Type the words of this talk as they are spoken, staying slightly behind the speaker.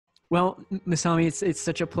Well, Masami, it's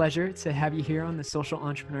such a pleasure to have you here on the Social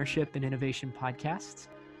Entrepreneurship and Innovation Podcast.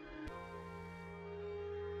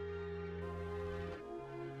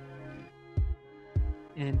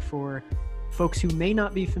 And for folks who may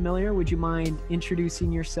not be familiar, would you mind introducing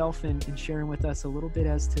yourself and sharing with us a little bit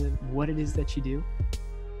as to what it is that you do?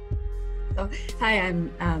 So, hi, I'm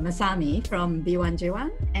Masami from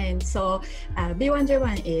B1G1. And so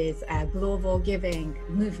B1G1 is a global giving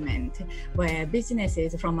movement where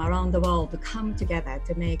businesses from around the world come together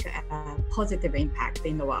to make a positive impact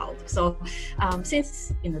in the world. So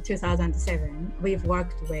since 2007, we've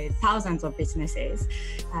worked with thousands of businesses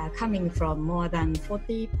coming from more than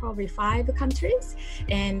 40, probably 5 countries.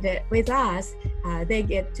 And with us, they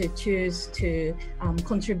get to choose to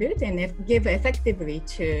contribute and give effectively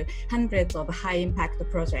to hundreds of high impact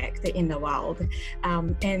projects in the world.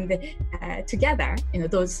 And together,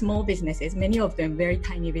 those small businesses, many of them very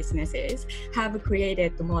tiny businesses, have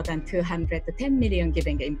created more than 210 million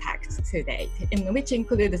giving impacts to date, which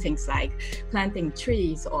include things like planting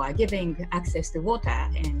trees or giving access to water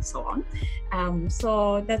and so on.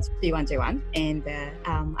 So that's B1G1. And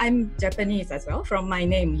I'm Japanese as well, from my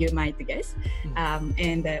name you might guess,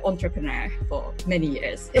 and entrepreneur for many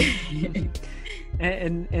years.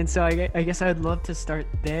 And so I guess I'd love to start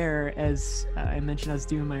there. As I mentioned, I was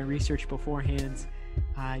doing my research beforehand.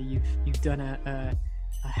 You've done a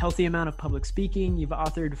healthy amount of public speaking. You've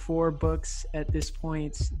authored 4 books at this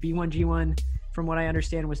point. B1G1, from what I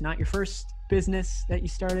understand, was not your first business that you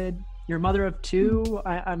started. You're a mother of 2.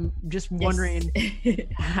 I'm just wondering, yes.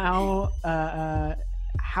 How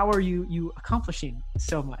are you accomplishing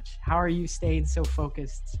so much? How are you staying so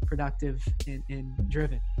focused, productive, and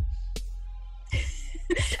driven?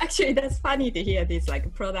 Actually, that's funny to hear this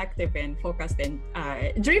like productive and focused and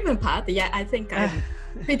driven part. Yeah, I think I'm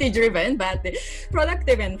pretty driven, but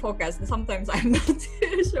productive and focused, sometimes I'm not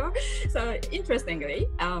too sure. So interestingly,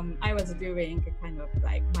 I was doing kind of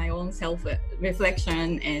like my own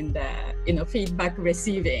self-reflection and feedback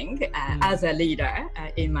receiving as a leader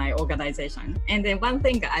in my organization. And then one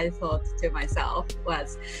thing I thought to myself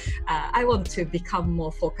was, I want to become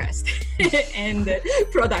more focused and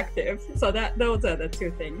productive. So those are the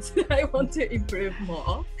 2 things I want to improve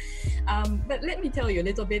more. But let me tell you a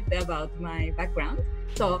little bit about my background.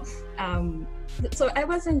 So I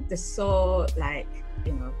wasn't so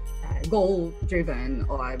goal-driven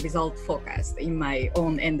or result-focused in my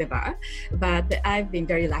own endeavor, but I've been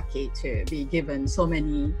very lucky to be given so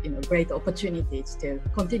many great opportunities to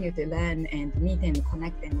continue to learn and meet and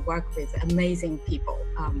connect and work with amazing people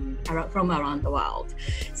from around the world.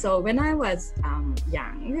 So when I was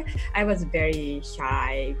young, I was a very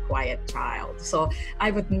shy, quiet child. So I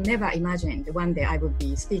would never imagine one day I would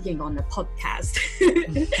be speaking on a podcast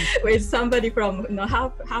with somebody from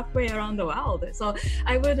halfway around the world. So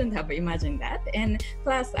I wouldn't have imagined that. And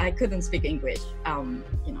plus, I couldn't speak English.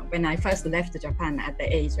 When I first left Japan at the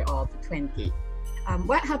age of 20.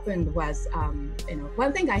 What happened was,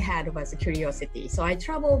 one thing I had was curiosity. So I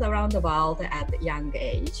traveled around the world at a young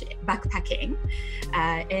age, backpacking.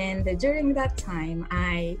 And during that time,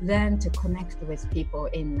 I learned to connect with people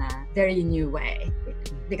in a very new way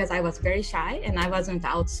because I was very shy and I wasn't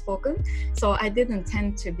outspoken. So I didn't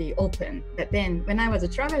tend to be open. But then when I was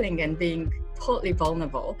traveling and being totally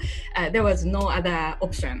vulnerable, there was no other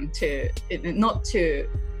option to not to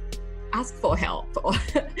ask for help or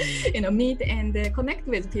meet and connect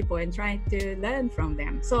with people and try to learn from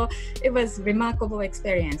them. So it was a remarkable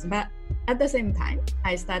experience. But at the same time,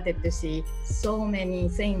 I started to see so many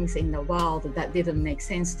things in the world that didn't make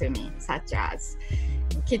sense to me, such as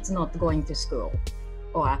kids not going to school,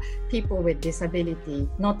 or people with disability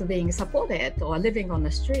not being supported or living on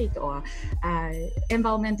the street, or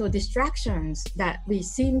environmental distractions that we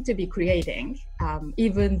seem to be creating,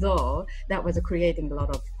 even though that was creating a lot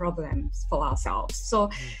of problems for ourselves. So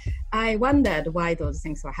I wondered why those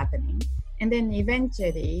things were happening. And then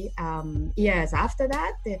eventually, years after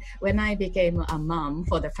that, when I became a mom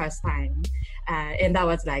for the first time, and that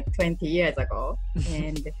was like 20 years ago,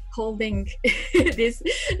 and holding this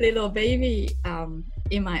little baby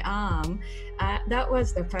in my arm, that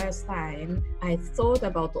was the first time I thought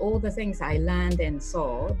about all the things I learned and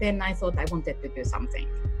saw. Then I thought I wanted to do something.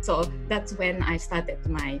 So that's when I started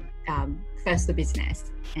my first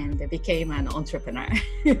business and became an entrepreneur.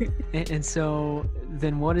 And so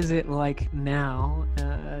then what is it like now,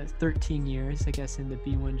 13 years, I guess, into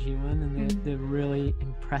B1G1 and the really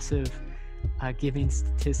impressive giving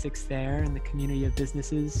statistics there in the community of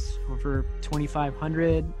businesses, over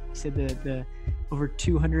 2,500, you said the over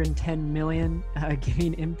 210 million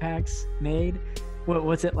giving impacts made.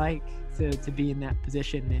 What's it like to be in that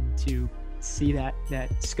position and to see that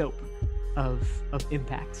scope of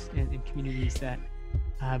impacts and communities that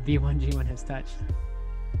B1G1 has touched?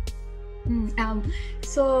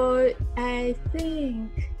 So I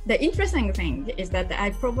think the interesting thing is that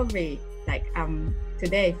I probably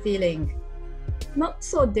today feeling not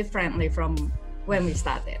so differently from when we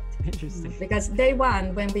started. Interesting. Because day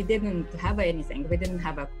one, when we didn't have anything, we didn't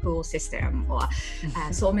have a cool system or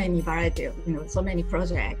so many variety of, so many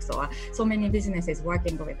projects or so many businesses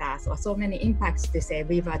working with us or so many impacts to say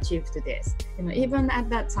we've achieved this. Even at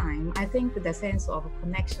that time, I think the sense of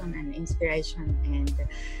connection and inspiration and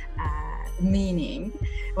meaning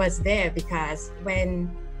was there, because when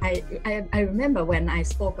I remember when I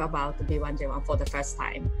spoke about B1G1 for the first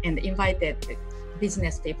time and invited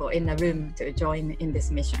business people in the room to join in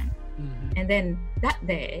this mission. And then that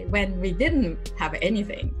day when we didn't have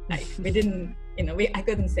anything, we didn't, I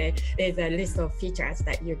couldn't say there's a list of features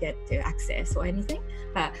that you get to access or anything.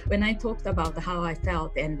 But when I talked about how I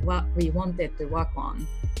felt and what we wanted to work on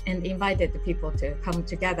and invited the people to come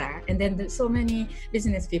together, and then so many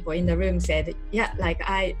business people in the room said, yeah,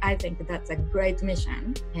 I think that's a great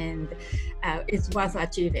mission and it's worth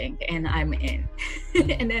achieving and I'm in.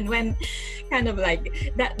 And then when kind of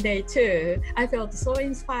that day too, I felt so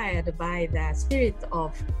inspired by the spirit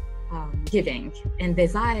of giving and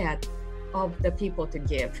desire of the people to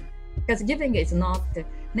give, because giving is not the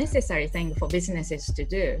necessary thing for businesses to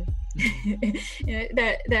do.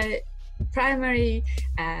 The primary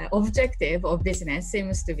objective of business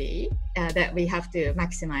seems to be that we have to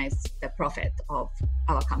maximize the profit of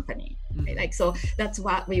our company. Right? So that's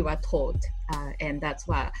what we were taught, and that's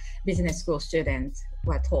what business school students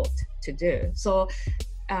were taught to do. So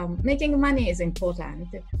making money is important,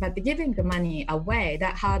 but giving the money away,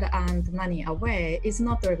 that hard-earned money away, is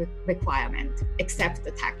not a requirement except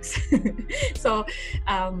the tax. So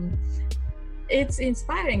it's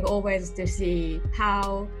inspiring always to see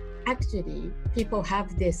how actually people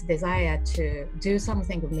have this desire to do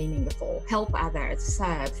something meaningful, help others,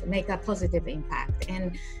 serve, make a positive impact.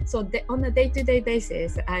 And so on a day-to-day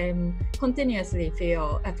basis, I'm continuously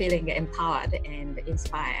feeling empowered and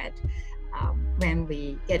inspired when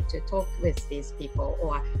we get to talk with these people,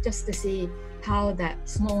 or just to see how that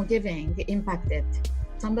small giving impacted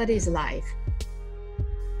somebody's life